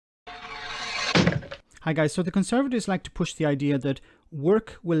Hi guys, so the Conservatives like to push the idea that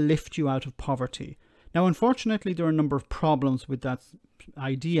work will lift you out of poverty. Now, unfortunately, there are a number of problems with that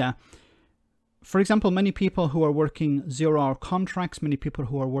idea. For example, many people who are working zero-hour contracts, many people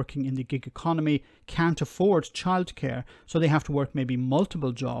who are working in the gig economy can't afford childcare, so they have to work maybe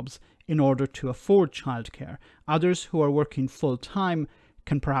multiple jobs in order to afford childcare. Others who are working full-time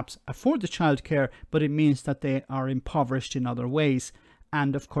can perhaps afford the childcare, but it means that they are impoverished in other ways.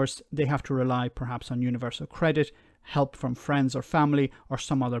 And of course, they have to rely perhaps on universal credit, help from friends or family, or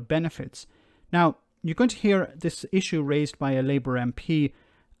some other benefits. Now, you're going to hear this issue raised by a Labour MP,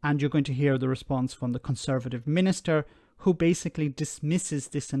 and you're going to hear the response from the Conservative Minister, who basically dismisses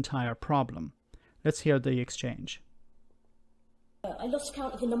this entire problem. Let's hear the exchange. I lost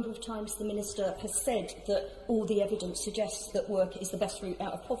count of the number of times the Minister has said that all the evidence suggests that work is the best route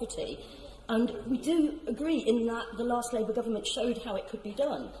out of poverty. And we do agree in that the last Labour government showed how it could be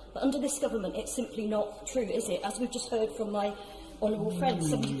done. But under this government, it's simply not true, is it? As we've just heard from my honourable friend,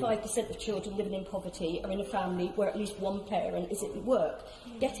 75% of children living in poverty are in a family where at least one parent is at work.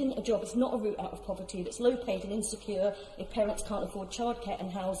 Getting a job is not a route out of poverty. That's low paid and insecure if parents can't afford childcare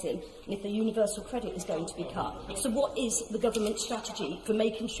and housing, and if the universal credit is going to be cut. So what is the government's strategy for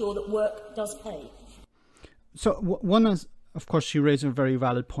making sure that work does pay? So one is, of course, she raised a very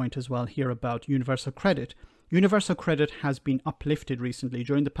valid point as well here about universal credit. Universal credit has been uplifted recently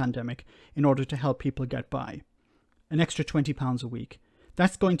during the pandemic in order to help people get by. An extra £20 a week.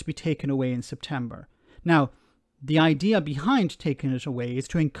 That's going to be taken away in September. Now, the idea behind taking it away is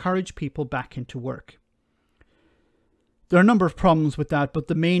to encourage people back into work. There are a number of problems with that, but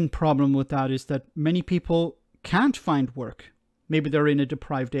the main problem with that is that many people can't find work. Maybe they're in a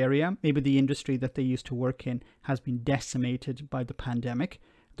deprived area. Maybe the industry that they used to work in has been decimated by the pandemic.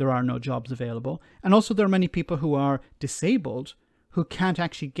 There are no jobs available. And also there are many people who are disabled who can't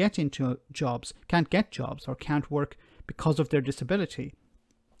actually get into jobs, can't get jobs or can't work because of their disability.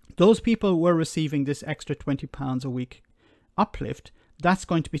 Those people were receiving this extra £20 a week uplift. That's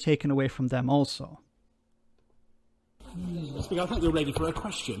going to be taken away from them also. Speaker, I think you're ready for a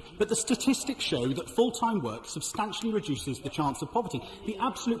question, but the statistics show that full-time work substantially reduces the chance of poverty. The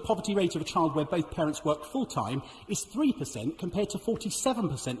absolute poverty rate of a child where both parents work full-time is 3% compared to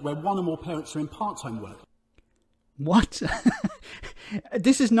 47% where one or more parents are in part-time work. What?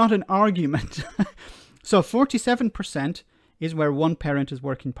 This is not an argument. So 47% is where one parent is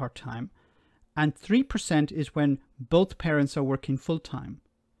working part-time, and 3% is when both parents are working full-time.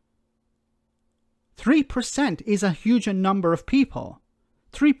 3% is a huge number of people.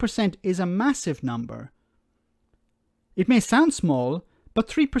 3% is a massive number. It may sound small, but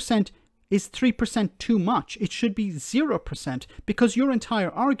 3% is 3% too much. It should be 0%, because your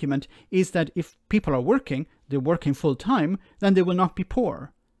entire argument is that if people are working, they're working full-time, then they will not be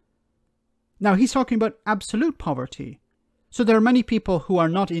poor. Now, he's talking about absolute poverty. So there are many people who are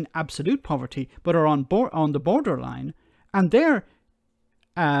not in absolute poverty, but are on the borderline, and they're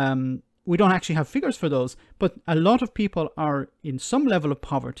we don't actually have figures for those, but a lot of people are in some level of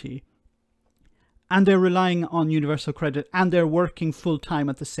poverty and they're relying on universal credit and they're working full-time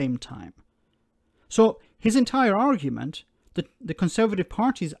at the same time. So his entire argument, the Conservative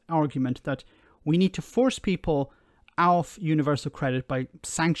Party's argument that we need to force people off universal credit by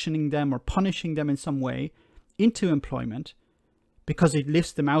sanctioning them or punishing them in some way into employment because it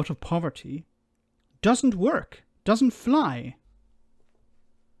lifts them out of poverty, doesn't work, doesn't fly.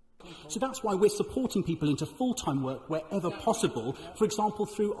 So that's why we're supporting people into full-time work wherever possible, for example,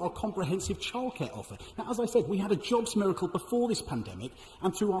 through our comprehensive childcare offer. Now, as I said, we had a jobs miracle before this pandemic,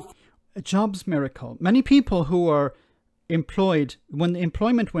 and through our... A jobs miracle. Many people who are employed, when the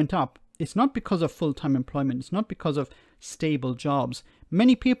employment went up, it's not because of full-time employment, it's not because of stable jobs.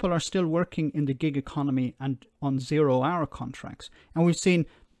 Many people are still working in the gig economy and on zero-hour contracts. And we've seen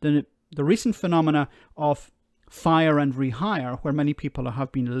the recent phenomena of fire and rehire, where many people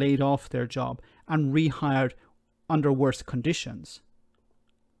have been laid off their job and rehired under worse conditions.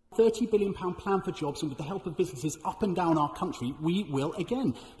 £30 billion plan for jobs, and with the help of businesses up and down our country, we will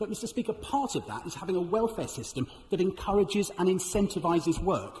again. But, Mr Speaker, part of that is having a welfare system that encourages and incentivises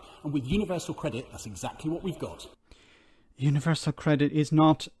work. And with universal credit, that's exactly what we've got. Universal credit is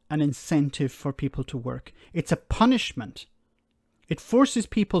not an incentive for people to work. It's a punishment. It forces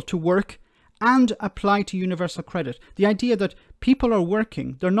people to work and apply to universal credit. The idea that people are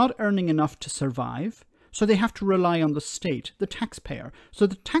working, they're not earning enough to survive, so they have to rely on the state, the taxpayer. So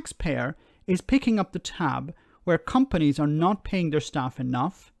the taxpayer is picking up the tab where companies are not paying their staff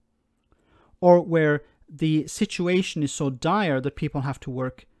enough, or where the situation is so dire that people have to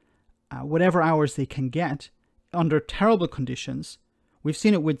work whatever hours they can get under terrible conditions. We've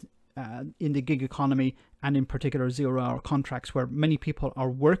seen it with in the gig economy, and in particular 0-hour contracts, where many people are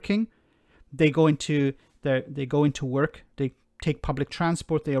working. They go into work, they take public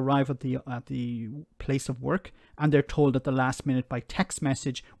transport, they arrive at the place of work, and they're told at the last minute by text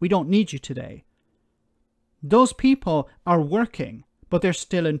message, "We don't need you today." Those people are working, but they're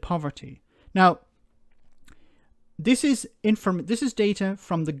still in poverty. Now, this is data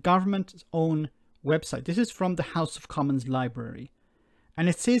from the government's own website. This is from the House of Commons library. And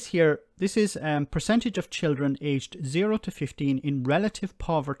it says here, this is percentage of children aged 0 to 15 in relative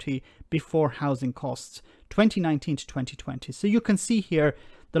poverty before housing costs, 2019 to 2020. So you can see here,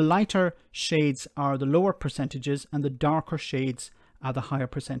 the lighter shades are the lower percentages and the darker shades are the higher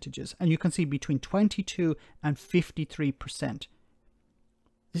percentages. And you can see between 22 and 53%.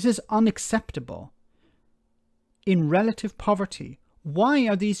 This is unacceptable. In relative poverty. Why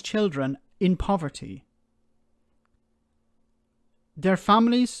are these children in poverty? Their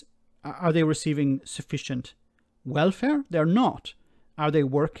families, are they receiving sufficient welfare? They're not. Are they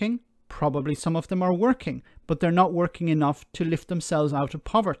working? Probably some of them are working, but they're not working enough to lift themselves out of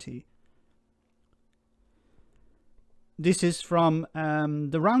poverty. This is from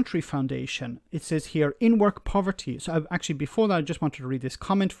the Roundtree Foundation. It says here, in-work poverty. So actually, before that, I just wanted to read this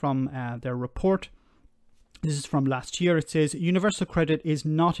comment from their report. This is from last year. It says, universal credit is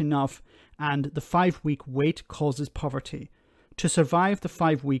not enough and the 5-week wait causes poverty. To survive the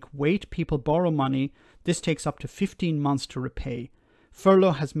 5-week wait, people borrow money. This takes up to 15 months to repay.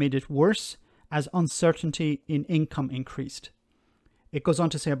 Furlough has made it worse as uncertainty in income increased. It goes on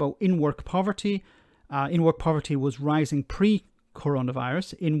to say about in-work poverty. In-work poverty was rising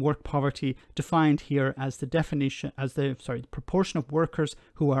pre-coronavirus. In-work poverty defined here as the definition, as the proportion of workers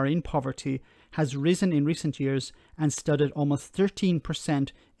who are in poverty has risen in recent years and stood at almost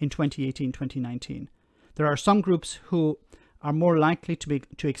 13% in 2018-2019. There are some groups who are more likely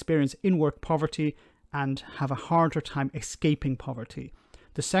to experience in-work poverty and have a harder time escaping poverty.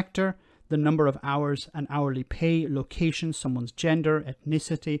 The sector, the number of hours and hourly pay, location, someone's gender,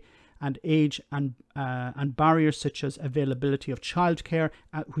 ethnicity, and age, and barriers such as availability of childcare,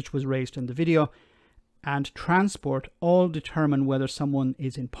 which was raised in the video, and transport all determine whether someone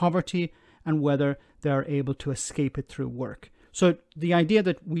is in poverty and whether they are able to escape it through work. So the idea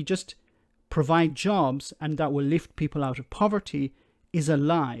that we just provide jobs and that will lift people out of poverty is a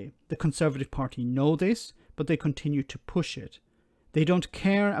lie. The Conservative Party know this, but they continue to push it. They don't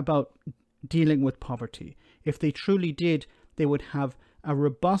care about dealing with poverty. If they truly did, they would have a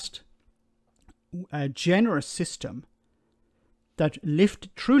robust, generous system that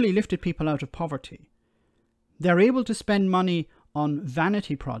truly lifted people out of poverty. They're able to spend money on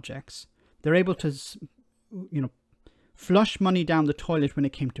vanity projects. They're able to, flush money down the toilet when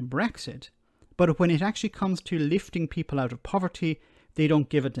it came to Brexit. But when it actually comes to lifting people out of poverty, they don't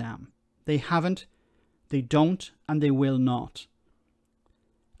give a damn. They haven't, they don't, and they will not.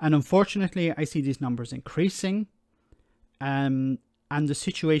 And unfortunately, I see these numbers increasing, and the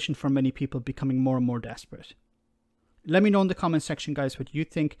situation for many people becoming more and more desperate. Let me know in the comment section, guys, what you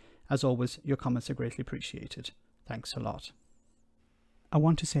think. As always, your comments are greatly appreciated. Thanks a lot. I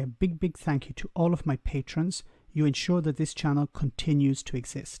want to say a big thank you to all of my patrons. You ensure that this channel continues to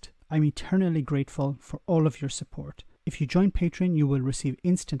exist. I'm eternally grateful for all of your support. If you join Patreon, you will receive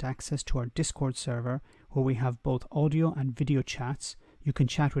instant access to our Discord server, where we have both audio and video chats. You can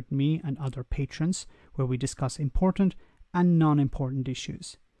chat with me and other patrons, where we discuss important and non-important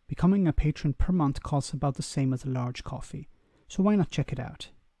issues. Becoming a patron per month costs about the same as a large coffee, so why not check it out?